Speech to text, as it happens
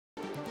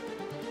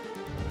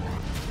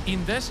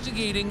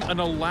investigating an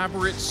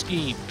elaborate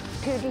scheme.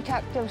 2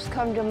 detectives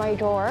come to my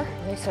door.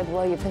 They said,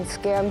 well, you've been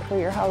scammed for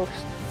your house.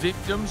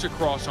 Victims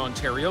across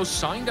Ontario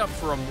signed up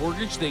for a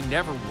mortgage they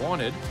never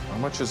wanted. How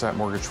much is that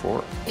mortgage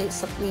for?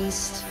 It's at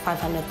least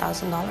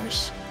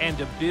 $500,000. And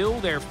a bill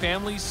their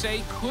families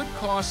say could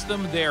cost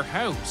them their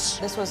house.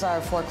 This was our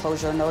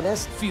foreclosure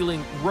notice.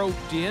 Feeling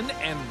roped in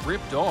and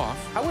ripped off.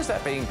 How is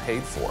that being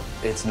paid for?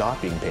 It's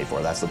not being paid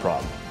for, that's the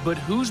problem. But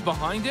who's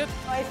behind it?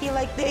 I feel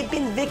like they've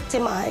been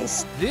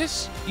victimized.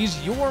 This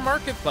is your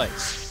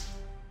marketplace.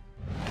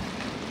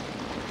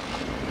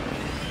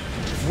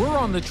 We're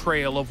on the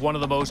trail of one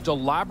of the most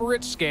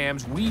elaborate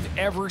scams we've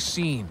ever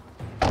seen.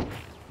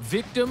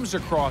 Victims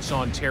across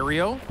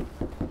Ontario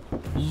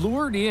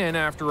lured in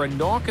after a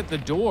knock at the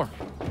door.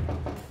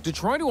 To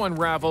try to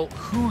unravel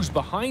who's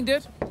behind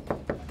it,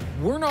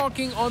 we're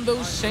knocking on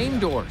those same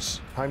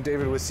doors. I'm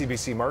David with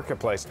CBC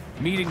Marketplace.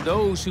 Meeting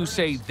those who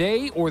say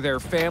they or their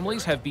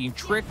families have been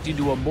tricked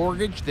into a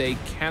mortgage they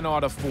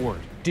cannot afford.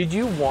 Did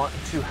you want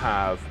to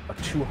have a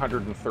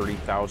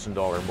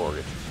 $230,000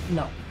 mortgage?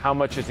 No. How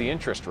much is the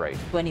interest rate?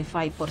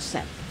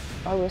 25%.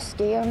 I was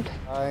scammed.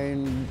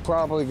 I'm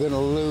probably going to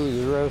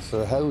lose the rest of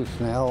the house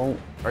now.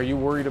 Are you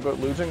worried about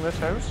losing this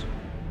house?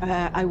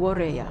 I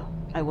worry, yeah.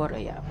 I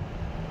worry, yeah.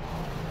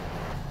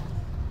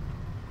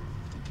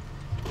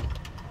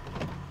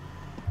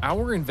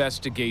 Our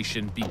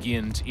investigation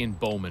begins in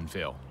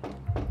Bowmanville.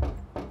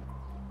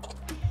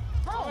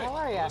 How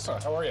are you? Melissa,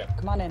 how are you?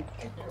 Come on in.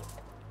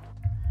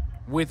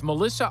 With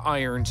Melissa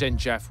Irons and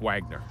Jeff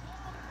Wagner.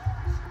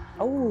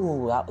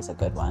 Oh, that was a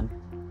good one.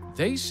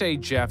 They say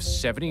Jeff's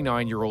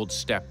 79-year-old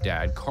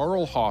stepdad,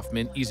 Karl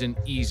Hoffmann, is an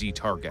easy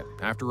target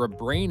after a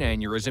brain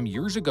aneurysm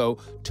years ago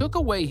took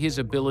away his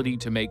ability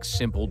to make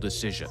simple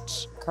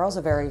decisions. Carl's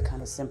a very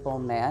kind of simple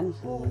man.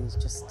 He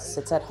just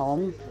sits at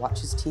home,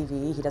 watches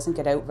TV. He doesn't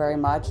get out very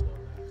much.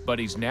 But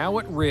he's now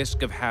at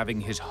risk of having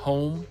his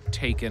home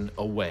taken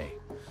away.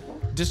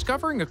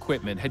 Discovering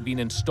equipment had been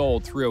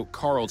installed throughout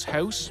Karl's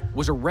house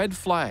was a red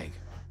flag.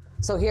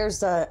 So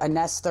here's a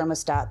Nest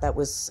thermostat that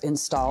was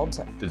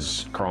installed.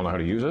 Does Karl know how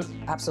to use it?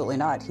 Absolutely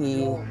not.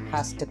 He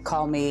has to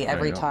call me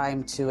every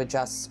time to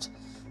adjust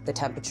the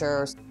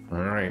temperature. All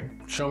right,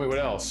 show me what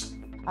else.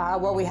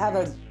 Well, we have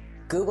a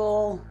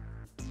Google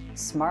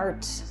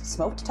Smart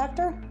smoke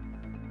detector.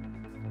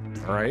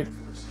 All right.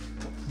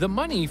 The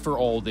money for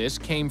all this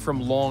came from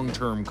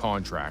long-term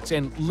contracts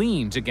and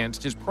liens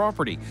against his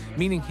property,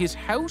 meaning his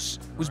house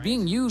was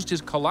being used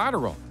as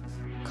collateral.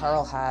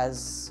 Karl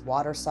has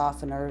water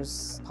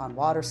softeners upon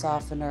water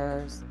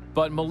softeners.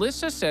 But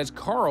Melissa says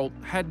Karl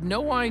had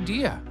no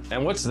idea.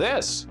 And what's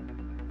this?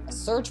 A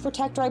surge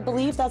protector, I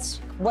believe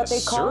that's what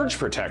they call it. Surge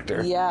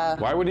protector? Yeah.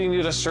 Why would he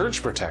need a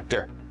surge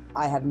protector?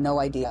 I have no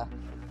idea.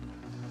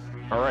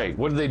 All right,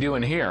 what are they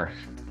doing here?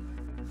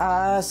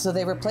 So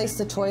they replaced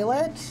the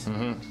toilet.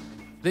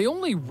 They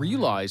only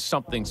realize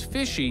something's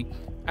fishy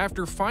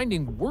after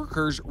finding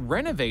workers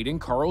renovating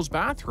Karl's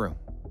bathroom.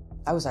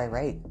 I was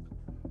irate.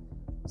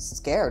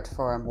 Scared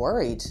for him,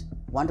 worried,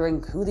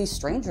 wondering who these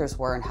strangers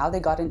were and how they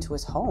got into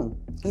his home.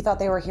 He thought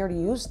they were here to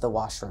use the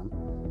washroom,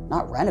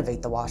 not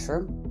renovate the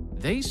washroom.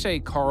 They say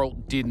Karl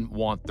didn't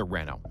want the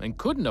reno and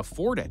couldn't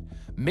afford it.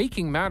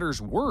 Making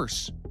matters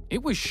worse,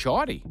 it was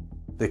shoddy.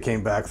 They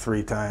came back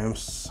 3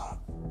 times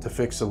to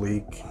fix a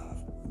leak.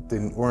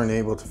 Weren't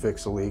able to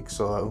fix a leak,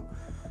 so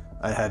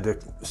I had to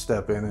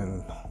step in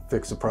and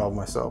fix the problem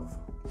myself.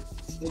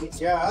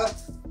 Yeah.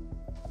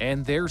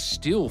 And they're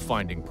still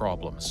finding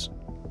problems.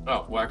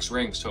 Oh, wax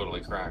ring's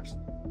totally cracked.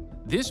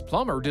 This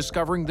plumber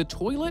discovering the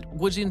toilet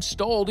was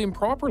installed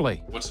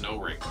improperly. What's no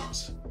ring?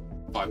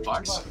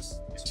 $5?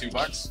 It's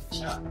 $2?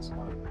 Yeah.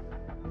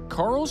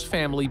 Karl's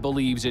family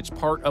believes it's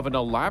part of an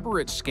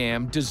elaborate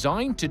scam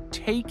designed to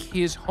take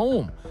his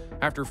home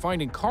after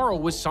finding Karl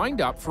was signed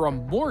up for a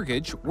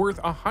mortgage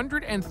worth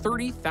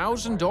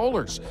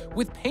 $130,000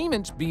 with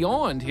payments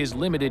beyond his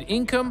limited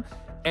income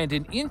and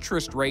an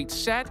interest rate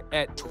set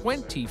at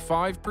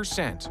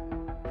 25%.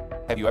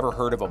 Have you ever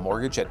heard of a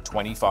mortgage at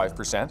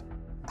 25%?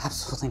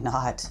 Absolutely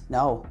not,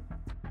 no.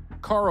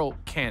 Karl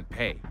can't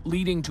pay,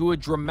 leading to a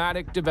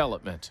dramatic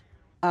development.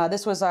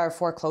 This was our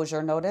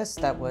foreclosure notice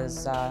that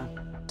was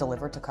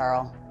delivered to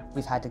Karl.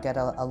 We've had to get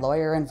a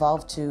lawyer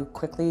involved to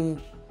quickly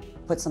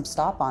put some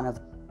stop on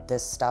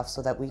this stuff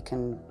so that we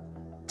can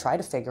try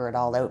to figure it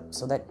all out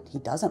so that he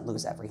doesn't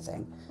lose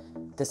everything.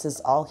 This is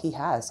all he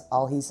has,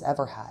 all he's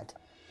ever had.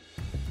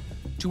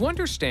 To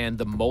understand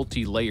the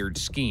multi-layered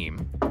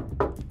scheme,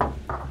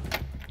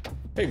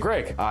 Hey,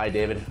 Greg. Hi,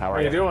 David. How are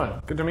How you? you doing?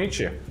 Good to meet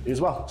you. You as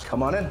well.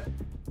 Come on in.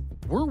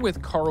 we're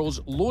with Karl's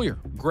lawyer,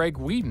 Greg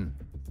Whedon.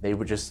 They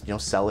would just,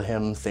 sell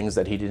him things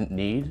that he didn't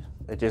need.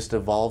 It just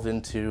evolved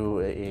into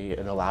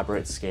an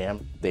elaborate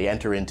scam. They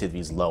enter into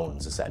these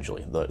loans,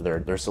 essentially.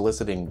 They're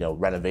soliciting,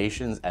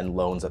 renovations and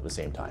loans at the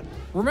same time.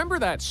 Remember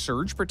that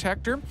surge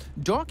protector?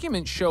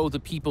 Documents show the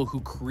people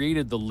who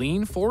created the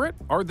lien for it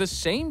are the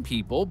same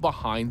people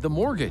behind the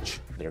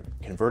mortgage. They're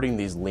converting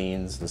these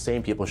liens. The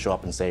same people show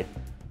up and say,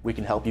 we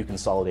can help you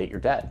consolidate your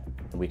debt.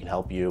 We can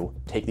help you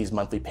take these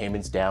monthly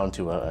payments down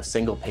to a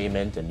single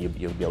payment, and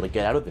you'll be able to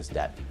get out of this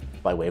debt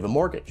by way of a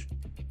mortgage.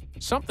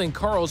 Something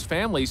Karl's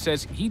family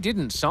says he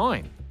didn't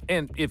sign.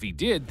 And if he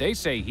did, they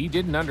say he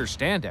didn't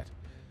understand it.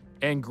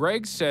 And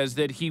Greg says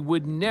that he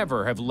would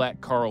never have let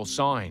Karl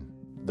sign.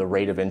 The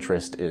rate of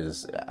interest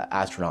is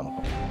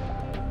astronomical.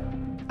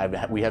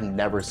 We have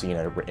never seen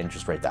an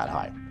interest rate that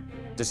high.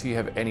 Does he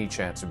have any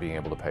chance of being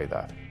able to pay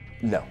that?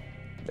 No,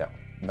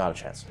 not a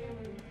chance.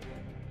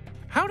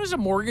 How does a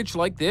mortgage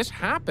like this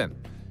happen?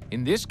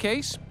 In this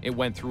case, it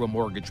went through a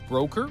mortgage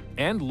broker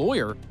and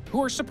lawyer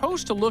who are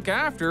supposed to look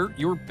after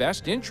your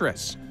best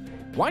interests.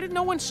 Why did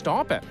no one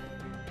stop it?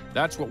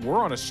 That's what we're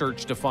on a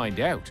search to find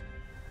out.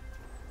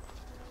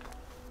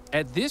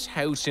 At this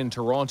house in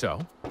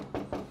Toronto.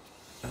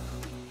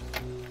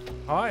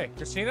 Hi,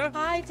 Christina.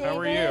 Hi, David. How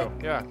are you?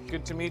 Yeah,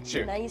 good to meet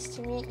you. Nice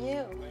to meet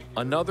you.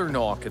 Another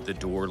knock at the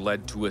door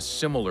led to a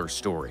similar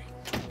story.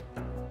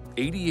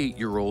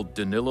 88-year-old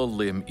Danila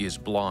Lim is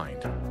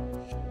blind.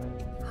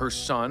 Her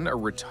son, a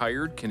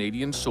retired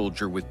Canadian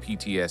soldier with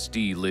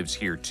PTSD, lives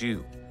here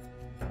too.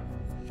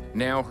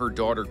 Now her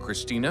daughter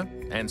Christina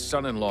and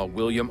son-in-law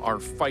William are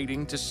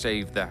fighting to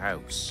save the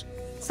house.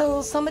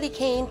 So somebody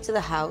came to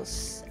the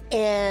house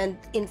and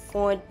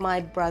informed my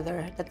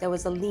brother that there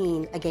was a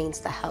lien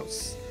against the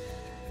house.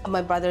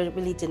 My brother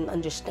really didn't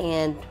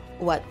understand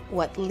what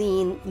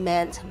lien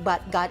meant,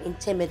 but got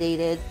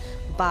intimidated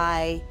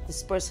by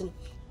this person.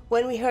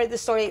 When we heard the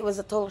story, it was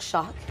a total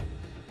shock.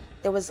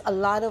 There was a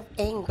lot of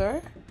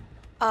anger,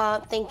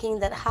 thinking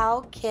that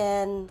how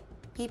can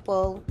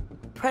people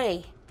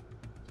prey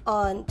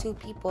on two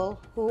people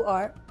who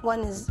are, one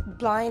is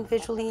blind,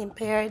 visually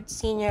impaired,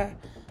 senior,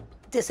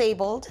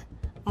 disabled.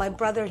 My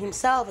brother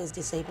himself is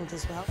disabled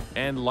as well.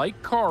 And like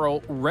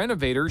Karl,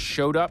 renovators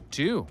showed up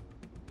too.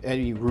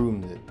 Any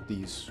room that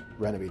these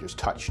renovators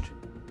touched,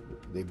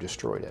 they've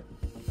destroyed it.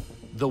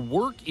 The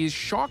work is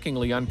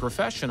shockingly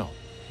unprofessional.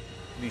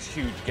 These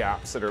huge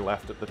gaps that are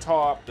left at the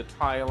top, the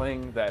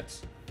tiling that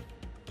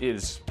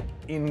is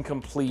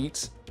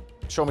incomplete.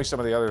 Show me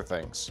some of the other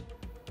things.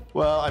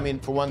 Well, I mean,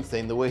 for one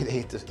thing, the way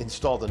they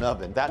installed an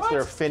oven, that's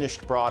their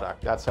finished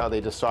product. That's how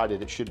they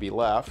decided it should be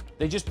left.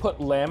 They just put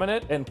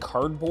laminate and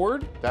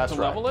cardboard That's to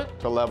right. level it?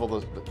 To level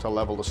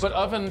the But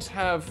ovens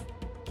have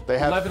They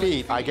have leveling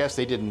feet. I guess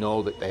they didn't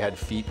know that they had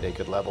feet they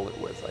could level it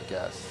with, I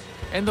guess.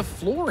 And the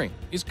flooring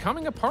is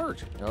coming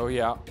apart. Oh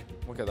yeah,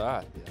 look at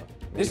that. Yeah.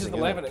 This is the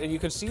Amazing, laminate, and you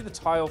can see the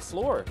tile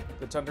floor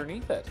that's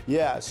underneath it.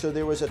 Yeah, so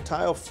there was a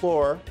tile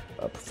floor,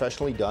 a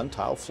professionally done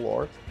tile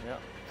floor, Yeah.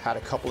 had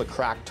a couple of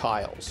cracked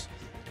tiles.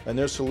 And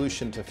their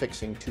solution to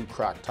fixing two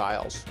cracked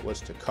tiles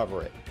was to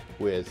cover it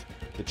with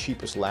the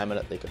cheapest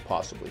laminate they could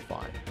possibly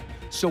find.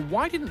 So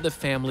why didn't the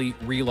family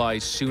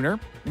realize sooner?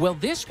 Well,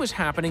 this was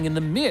happening in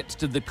the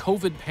midst of the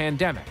COVID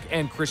pandemic,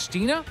 and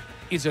Christina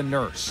is a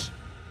nurse.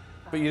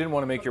 But you didn't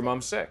want to make your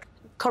mom sick.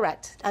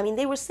 Correct. I mean,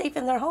 they were safe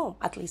in their home.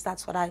 At least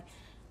that's what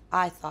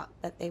I thought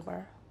that they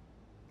were.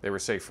 They were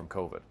safe from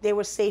COVID. They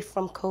were safe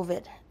from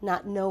COVID,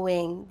 not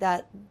knowing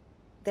that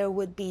there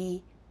would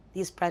be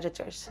these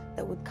predators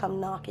that would come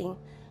knocking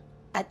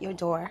at your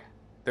door.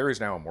 There is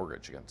now a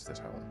mortgage against this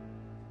home.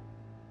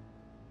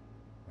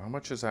 How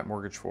much is that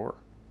mortgage for?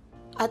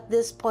 At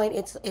this point,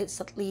 it's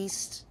at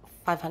least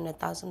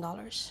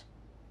 $500,000.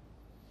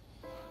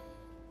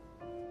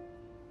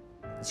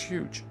 It's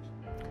huge.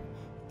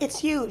 It's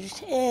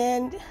huge,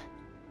 and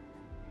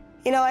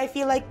you know, I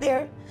feel like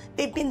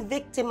they've been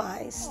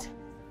victimized,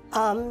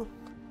 and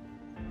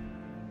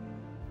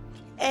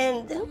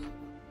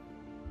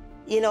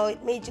you know,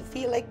 it made you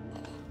feel like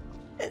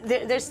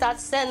there's that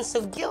sense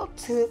of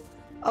guilt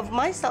of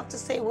myself to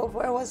say, well,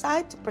 where was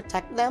I to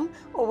protect them,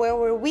 or where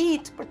were we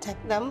to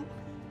protect them?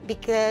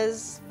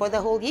 Because for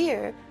the whole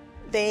year,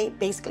 they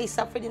basically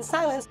suffered in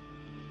silence.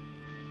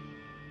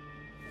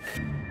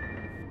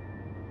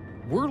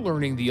 We're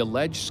learning the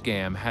alleged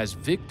scam has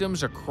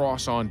victims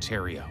across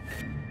Ontario,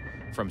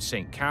 from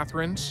St.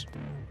 Catharines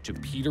to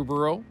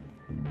Peterborough,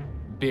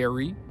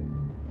 Barrie,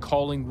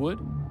 Collingwood,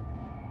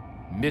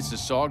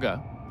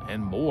 Mississauga,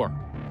 and more.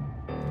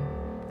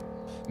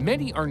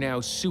 Many are now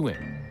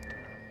suing.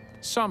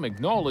 Some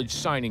acknowledge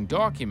signing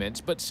documents,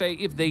 but say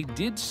if they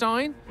did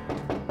sign,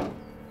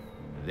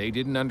 they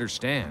didn't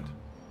understand.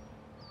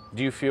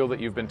 Do you feel that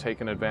you've been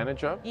taken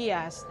advantage of?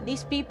 Yes,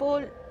 these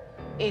people,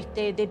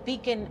 they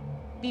picking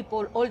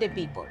people, all the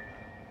people,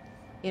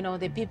 you know,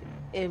 the people,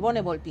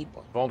 vulnerable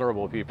people.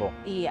 Vulnerable people.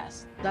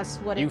 Yes, that's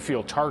what You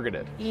feel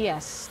targeted.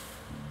 Yes.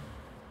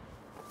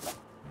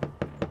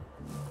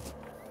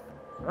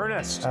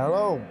 Ernest.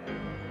 Hello.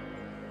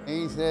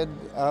 He said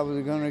I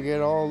was going to get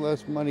all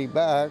this money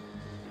back.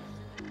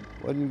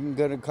 Wasn't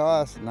going to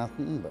cost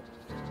nothing, but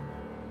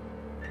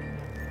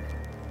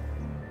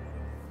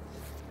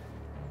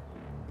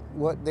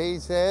what they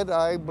said,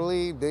 I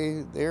believe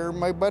they're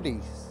my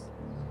buddies.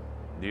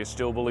 Do you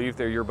still believe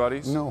they're your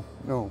buddies? No.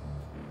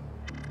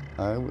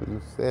 I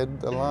was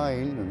fed the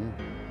line and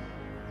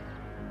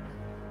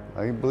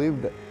I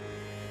believed it.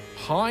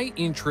 High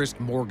interest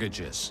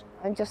mortgages.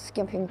 I'm just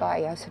skimping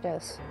by as it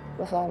is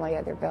with all my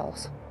other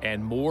bills.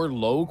 and more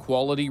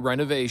low-quality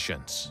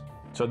renovations.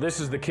 So this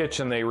is the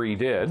kitchen they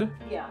redid.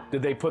 Yeah.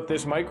 Did they put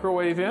this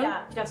microwave in?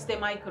 Yeah, just the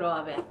micro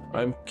oven.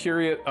 I'm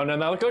curious. Oh, no,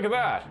 now look at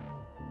that.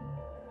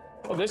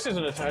 Oh, this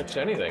isn't attached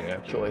to anything,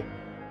 actually.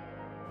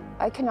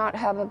 I cannot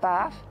have a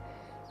bath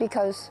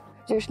because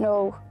there's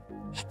no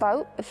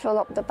spout to fill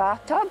up the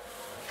bathtub.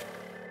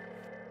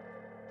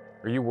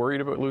 Are you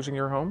worried about losing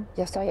your home?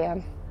 Yes, I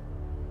am.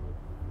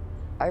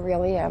 I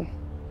really am.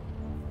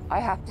 I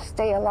have to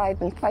stay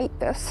alive and fight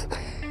this.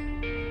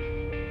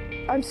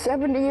 I'm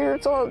 70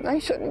 years old and I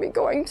shouldn't be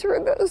going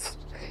through this.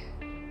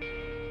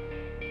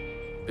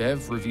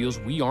 Bev reveals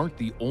we aren't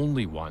the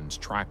only ones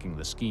tracking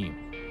the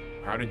scheme.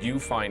 How did you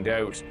find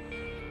out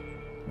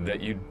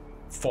that you'd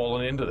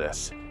fallen into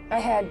this? I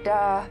had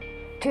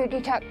 2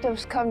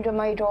 detectives come to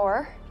my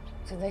door.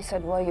 So they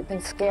said, well, you've been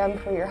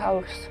scammed for your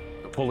house.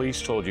 The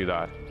police told you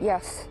that?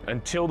 Yes.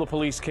 Until the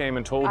police came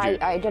and told you?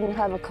 I didn't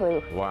have a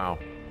clue. Wow.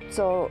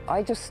 So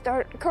I just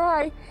started to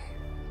cry.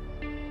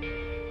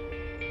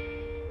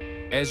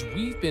 As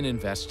we've been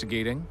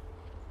investigating,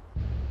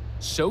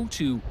 so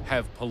too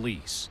have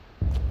police.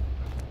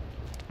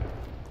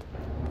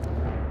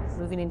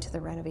 Moving into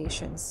the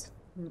renovations,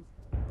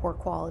 poor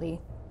quality.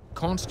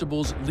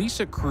 Constables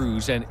Lisa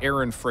Cruz and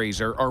Aaron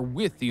Fraser are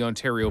with the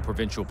Ontario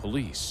Provincial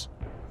Police.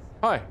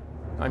 Hi,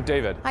 I'm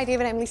David. Hi,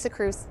 David. I'm Lisa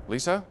Cruz.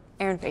 Lisa?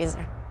 Aaron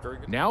Fraser. Very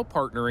good. Now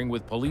partnering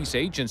with police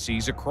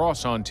agencies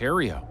across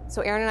Ontario.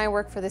 So Aaron and I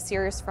work for the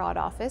Serious Fraud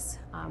Office.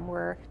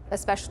 We're a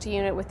specialty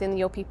unit within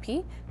the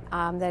OPP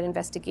that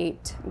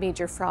investigate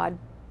major fraud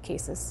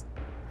cases.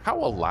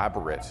 How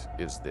elaborate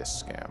is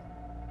this scam?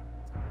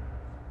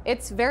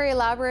 It's very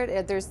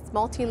elaborate. There's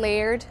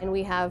multi-layered, and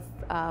we have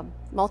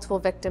multiple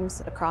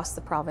victims across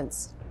the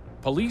province.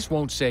 Police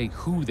won't say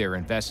who they're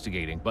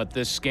investigating, but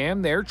the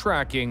scam they're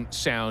tracking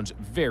sounds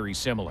very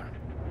similar.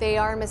 They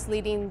are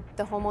misleading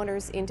the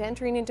homeowners into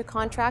entering into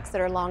contracts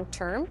that are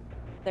long-term.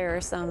 There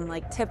are some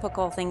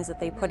typical things that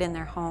they put in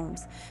their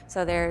homes.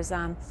 So there's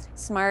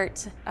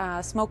smart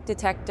smoke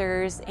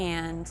detectors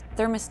and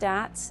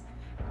thermostats,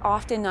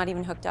 often not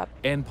even hooked up.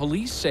 And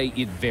police say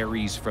it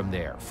varies from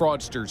there.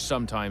 Fraudsters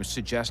sometimes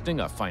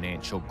suggesting a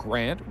financial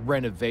grant,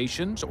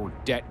 renovations, or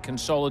debt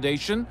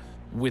consolidation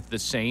with the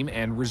same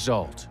end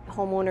result.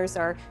 Homeowners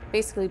are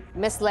basically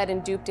misled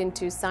and duped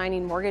into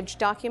signing mortgage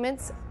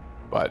documents.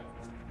 But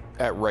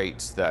at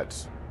rates that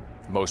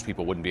most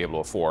people wouldn't be able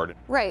to afford.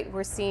 Right,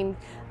 we're seeing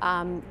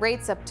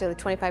rates up to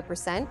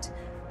 25%,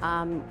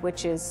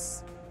 which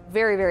is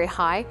very, very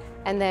high.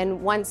 And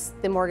then once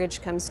the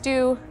mortgage comes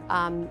due,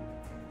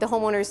 the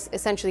homeowners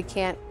essentially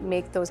can't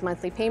make those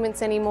monthly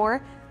payments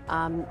anymore,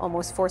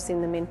 almost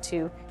forcing them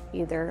into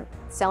either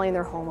selling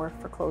their home or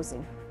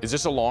foreclosing. Is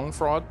this a long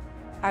fraud?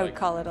 I would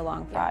call it a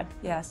long fraud,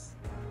 yes.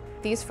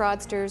 These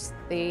fraudsters,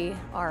 they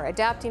are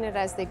adapting it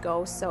as they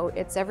go, so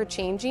it's ever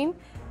changing.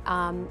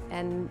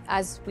 And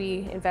as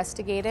we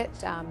investigate it,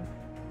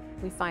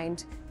 we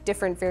find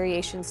different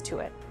variations to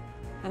it.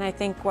 And I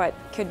think what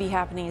could be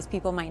happening is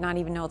people might not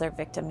even know they're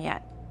victim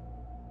yet.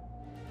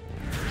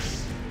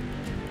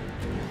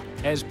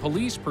 As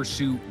police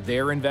pursue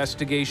their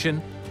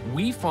investigation,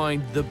 we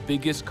find the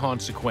biggest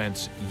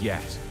consequence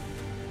yet.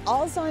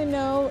 All I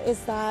know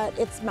is that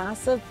it's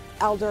massive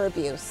elder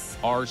abuse.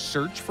 Our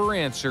search for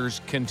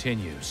answers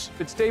continues.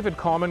 It's David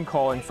Common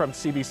calling from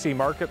CBC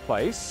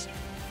Marketplace.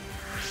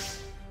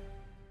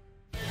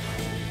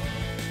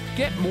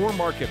 Get more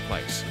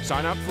Marketplace.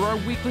 Sign up for our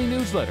weekly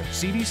newsletter,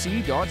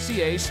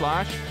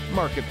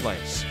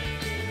 cbc.ca/marketplace.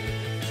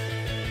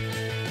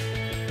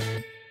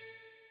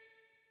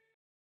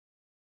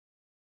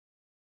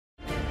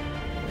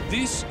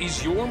 This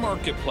is your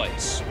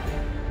Marketplace.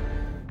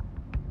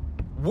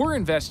 We're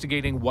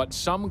investigating what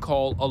some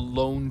call a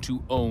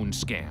loan-to-own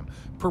scam.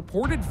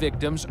 Purported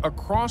victims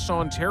across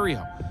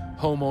Ontario.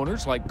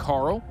 Homeowners like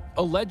Karl,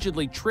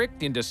 allegedly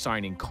tricked into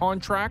signing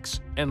contracts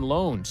and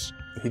loans.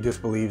 He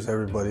just believes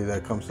everybody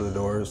that comes to the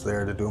door is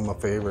there to do him a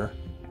favor.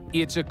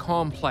 It's a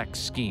complex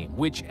scheme,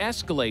 which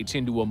escalates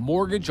into a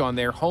mortgage on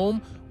their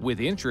home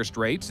with interest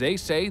rates they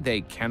say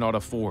they cannot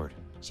afford.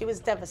 She was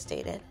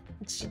devastated.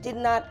 She did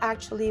not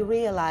actually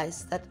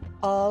realize that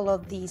all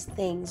of these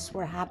things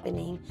were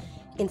happening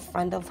in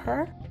front of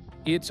her.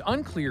 It's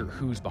unclear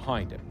who's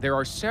behind it. There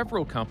are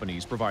several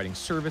companies providing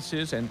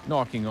services and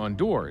knocking on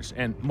doors,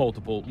 and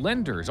multiple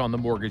lenders on the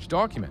mortgage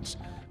documents.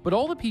 But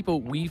all the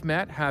people we've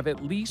met have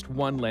at least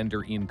one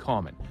lender in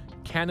common,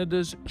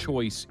 Canada's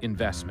Choice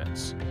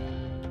Investments.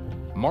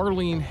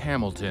 Marlene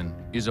Hamilton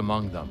is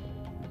among them.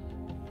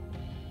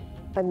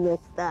 I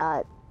miss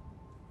that.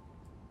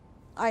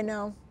 I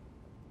know.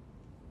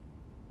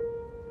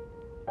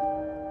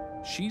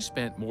 She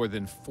spent more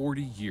than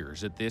 40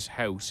 years at this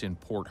house in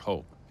Port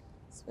Hope.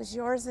 This was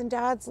yours and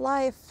Dad's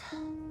life.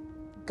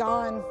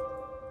 Gone.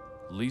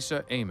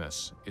 Lisa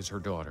Amos is her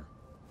daughter.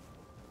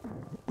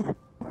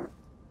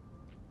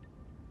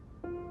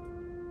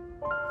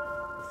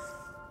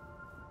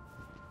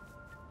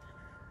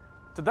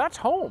 So that's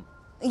home.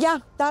 Yeah,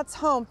 that's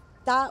home.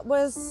 That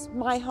was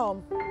my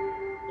home.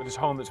 This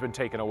home that's been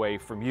taken away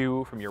from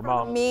you, from your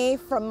mom. From me,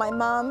 from my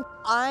mom.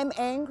 I'm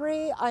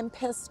angry, I'm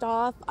pissed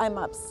off, I'm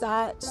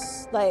upset.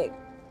 Like,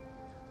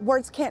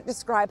 words can't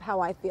describe how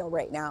I feel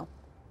right now.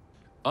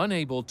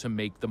 Unable to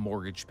make the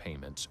mortgage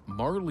payments,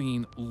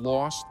 Marlene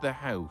lost the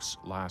house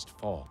last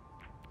fall.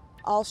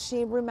 All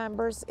she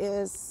remembers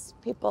is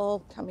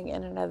people coming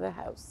in and out of the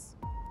house.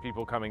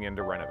 People coming in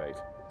to renovate.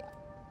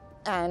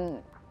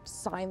 And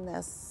sign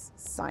this,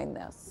 sign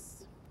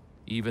this.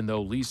 Even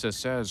though Lisa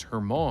says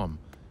her mom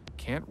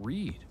can't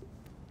read.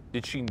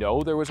 Did she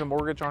know there was a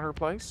mortgage on her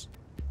place?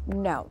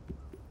 No.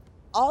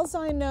 All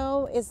I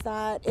know is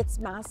that it's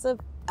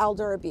massive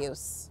elder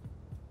abuse.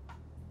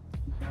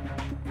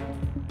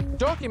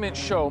 Documents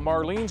show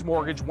Marlene's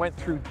mortgage went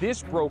through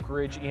this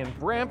brokerage in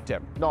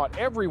Brampton. Not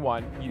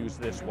everyone used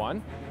this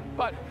one,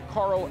 but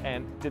Karl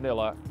and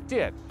Danila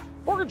did.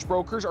 Mortgage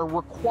brokers are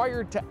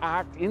required to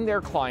act in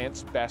their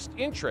clients' best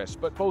interest,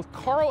 but both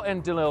Karl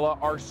and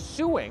Danila are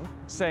suing,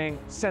 saying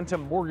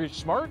Centum Mortgage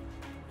Smart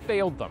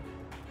failed them.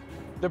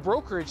 The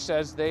brokerage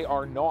says they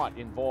are not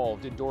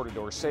involved in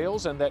door-to-door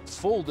sales and that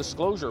full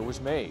disclosure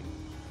was made.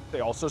 They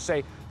also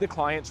say the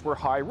clients were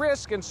high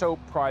risk and so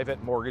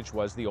private mortgage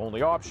was the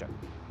only option.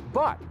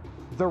 But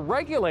the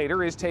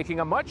regulator is taking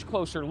a much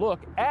closer look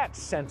at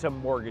Centum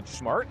Mortgage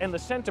Smart, and the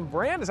Centum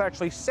brand is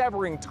actually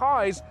severing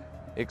ties,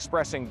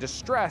 expressing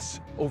distress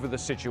over the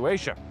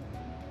situation.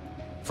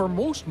 For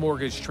most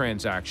mortgage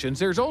transactions,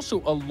 there's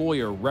also a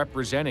lawyer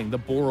representing the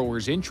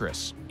borrower's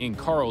interests. In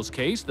Karl's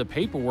case, the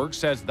paperwork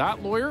says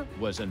that lawyer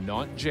was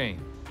Anant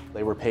Jain.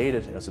 They were paid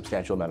a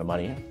substantial amount of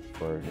money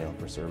for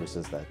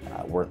services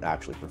that weren't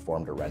actually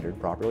performed or rendered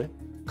properly.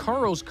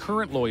 Karl's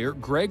current lawyer,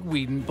 Greg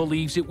Whedon,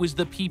 believes it was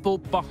the people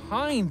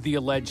behind the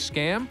alleged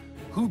scam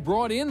who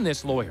brought in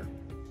this lawyer.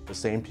 The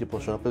same people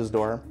showed up at his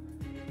door.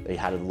 They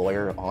had a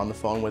lawyer on the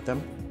phone with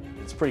them.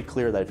 It's pretty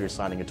clear that if you're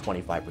signing a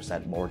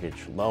 25%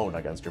 mortgage loan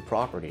against your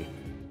property,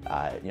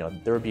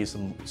 there would be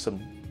some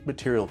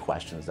material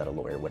questions that a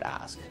lawyer would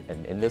ask.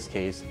 And in this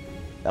case,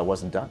 that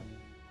wasn't done.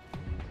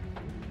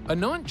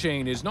 Anant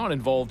Jain is not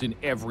involved in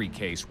every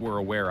case we're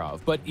aware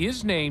of, but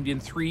is named in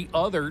 3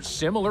 other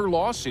similar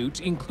lawsuits,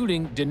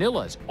 including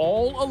Danila's,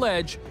 all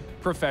allege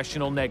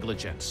professional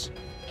negligence.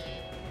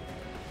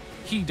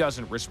 He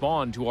doesn't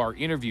respond to our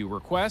interview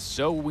requests,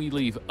 so we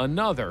leave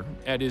another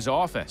at his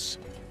office.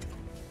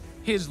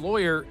 His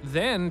lawyer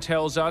then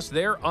tells us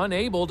they're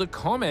unable to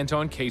comment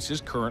on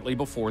cases currently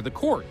before the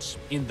courts.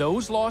 In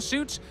those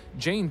lawsuits,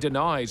 Jain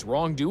denies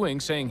wrongdoing,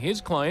 saying his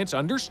clients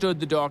understood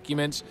the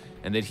documents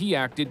and that he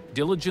acted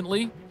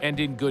diligently and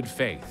in good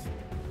faith.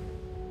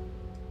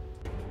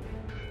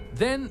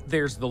 Then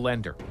there's the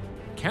lender.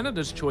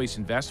 Canada's Choice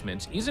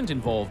Investments isn't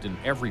involved in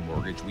every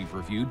mortgage we've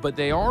reviewed, but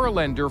they are a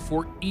lender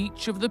for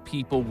each of the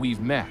people we've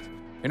met.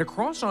 And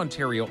across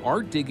Ontario,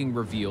 our digging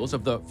reveals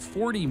of the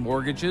 40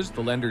 mortgages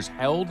the lenders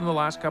held in the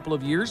last couple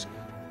of years,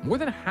 more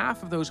than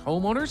half of those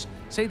homeowners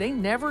say they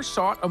never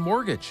sought a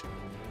mortgage.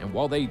 And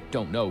while they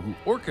don't know who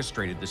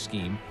orchestrated the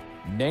scheme,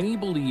 many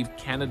believe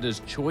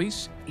Canada's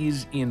Choice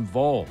is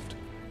involved.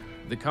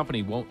 The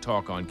company won't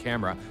talk on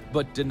camera,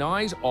 but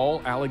denies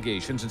all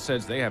allegations and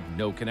says they have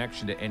no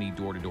connection to any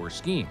door-to-door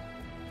scheme.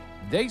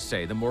 They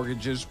say the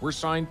mortgages were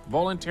signed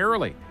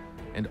voluntarily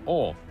and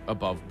all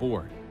above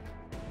board.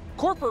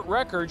 Corporate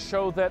records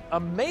show that a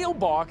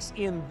mailbox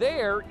in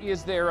there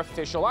is their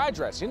official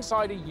address,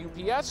 inside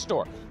a UPS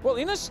store. Well,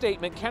 in a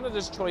statement,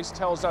 Canada's Choice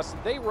tells us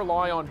they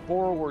rely on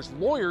borrowers'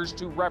 lawyers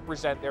to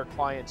represent their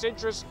clients'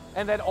 interests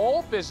and that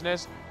all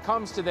business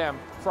comes to them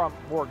from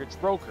mortgage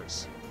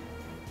brokers.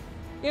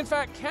 In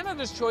fact,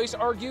 Canada's Choice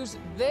argues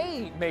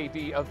they may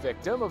be a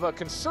victim of a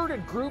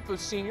concerted group of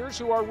seniors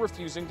who are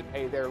refusing to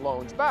pay their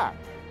loans back.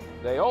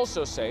 They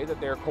also say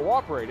that they're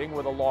cooperating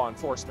with a law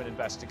enforcement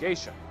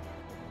investigation.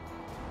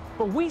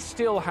 But we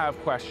still have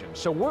questions,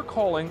 so we're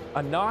calling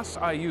Anas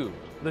Ayub,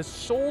 the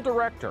sole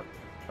director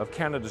of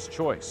Canada's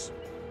Choice.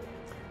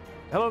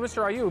 Hello,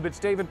 Mr. Ayub. It's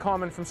David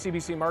Common from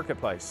CBC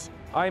Marketplace.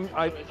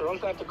 It's the wrong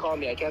time to call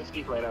me. I can't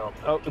speak right now.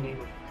 Oh,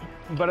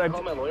 but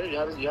call my lawyer. You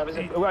have his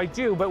info? I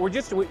do, but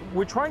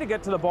we're trying to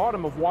get to the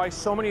bottom of why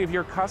so many of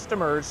your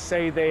customers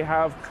say they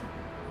have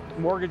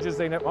mortgages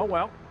they never. Oh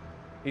well,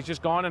 he's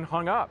just gone and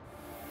hung up.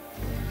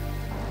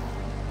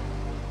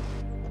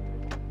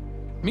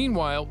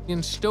 Meanwhile, in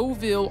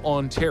Stouffville,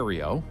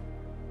 Ontario...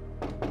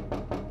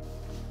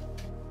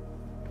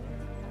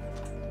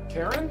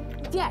 Karen?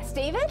 Yes,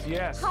 David?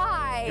 Yes.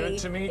 Hi. Good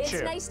to meet you.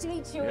 It's nice to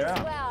meet you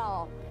as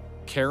well.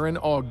 Karen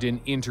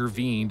Ogden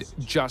intervened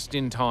just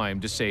in time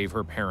to save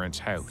her parents'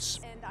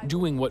 house,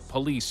 doing what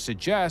police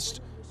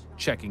suggest,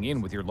 checking in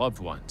with your loved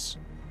ones.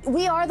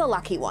 We are the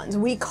lucky ones.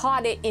 We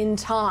caught it in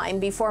time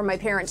before my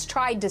parents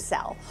tried to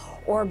sell,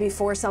 or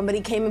before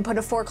somebody came and put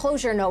a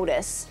foreclosure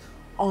notice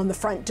on the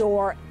front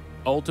door.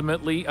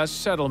 Ultimately, a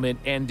settlement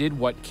ended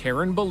what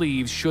Karen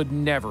believes should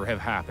never have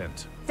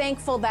happened.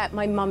 Thankful that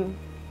my mom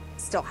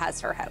still has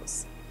her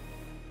house.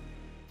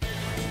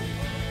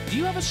 Do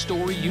you have a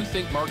story you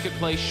think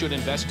Marketplace should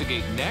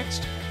investigate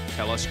next?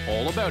 Tell us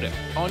all about it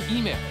on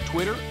email,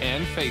 Twitter,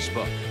 and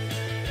Facebook.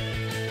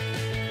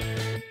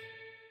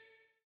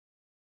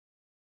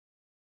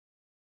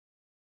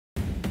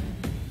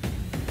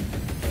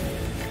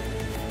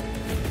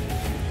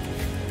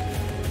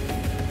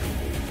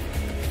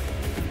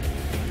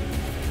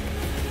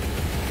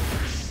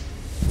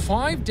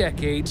 5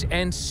 decades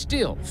and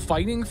still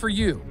fighting for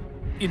you.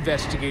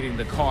 Investigating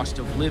the cost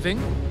of living.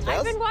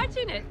 I've been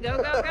watching it. Go,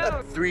 go,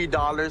 go.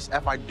 $3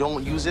 if I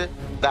don't use it,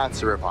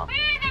 that's a ripoff. We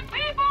the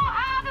people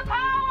have the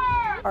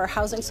power! Our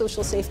housing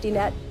social safety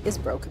net is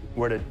broken.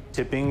 We're at a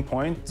tipping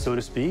point, so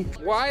to speak.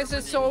 Why is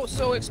it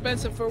so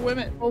expensive for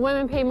women? Well,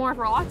 women pay more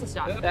for lots of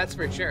stuff. That's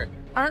for sure.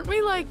 Aren't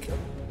we, like,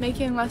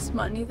 making less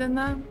money than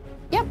them?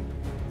 Yep.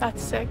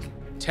 That's sick.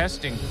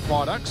 Testing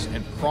products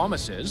and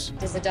promises.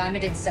 Does the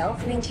diamond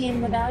itself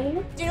maintain the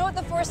value? Do you know what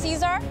the 4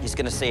 C's are? He's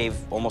going to save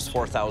almost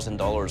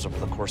 $4,000 over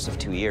the course of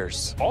 2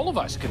 years. All of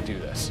us can do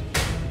this.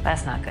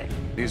 That's not good.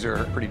 These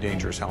are pretty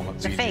dangerous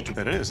helmets. It's a fake.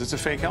 It is. It's a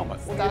fake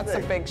helmet. Well, that's a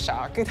big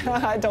shock.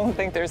 I don't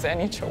think there's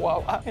any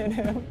chihuahua in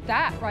him.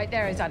 That right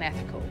there is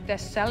unethical. They're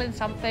selling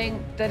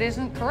something that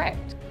isn't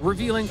correct.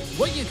 Revealing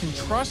what you can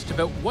trust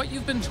about what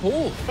you've been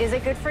told. Is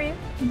it good for you?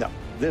 No.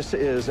 This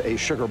is a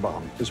sugar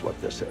bomb, is what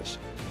this is.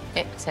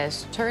 It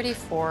says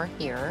 34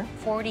 here,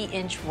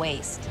 40-inch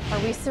waist. Are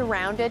we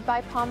surrounded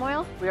by palm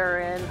oil? We are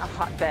in a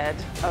hotbed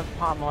of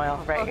palm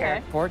oil right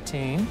here.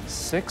 14,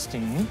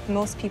 16.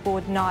 Most people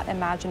would not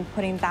imagine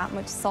putting that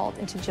much salt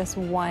into just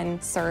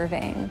one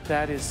serving.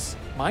 That is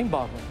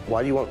mind-boggling.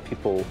 Why do you want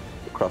people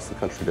across the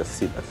country to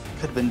see this?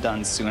 Could have been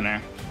done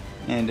sooner,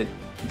 and it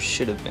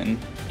should have been.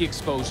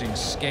 Exposing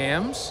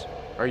scams.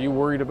 Are you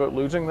worried about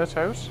losing this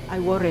house? I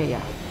worry.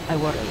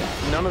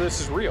 None of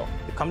this is real.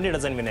 The company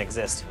doesn't even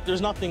exist.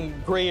 There's nothing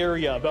gray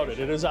area about it.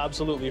 It is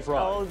absolutely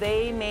fraud. Oh,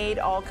 they made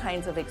all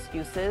kinds of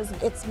excuses.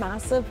 It's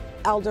massive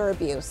elder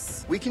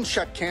abuse. We can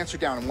shut cancer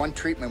down in one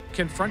treatment.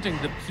 Confronting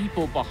the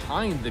people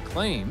behind the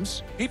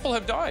claims. People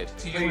have died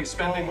to you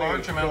spending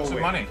large amounts of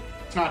money.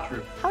 It's not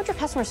true. How would your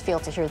customers feel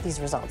to hear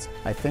these results?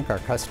 I think our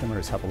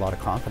customers have a lot of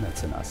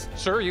confidence in us.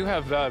 Sir, you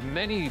have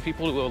many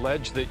people who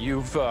allege that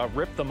you've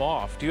ripped them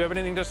off. Do you have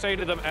anything to say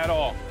to them at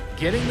all?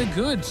 Getting the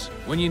goods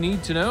when you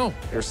need to know.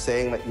 You're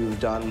saying that you've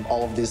done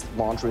all of these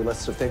laundry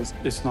lists of things.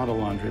 It's not a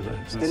laundry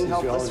list. Didn't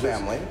help this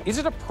family. Is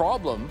it a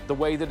problem the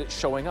way that it's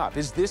showing up?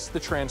 Is this the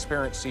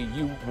transparency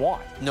you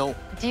want? No.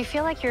 Do you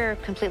feel like you're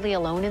completely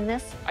alone in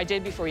this? I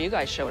did before you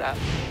guys showed up.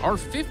 Our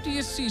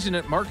 50th season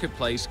at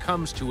Marketplace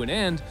comes to an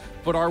end,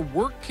 but our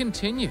work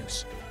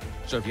continues.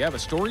 So if you have a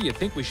story you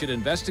think we should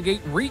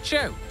investigate, reach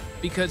out,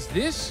 because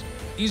this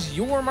is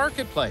your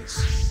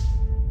Marketplace.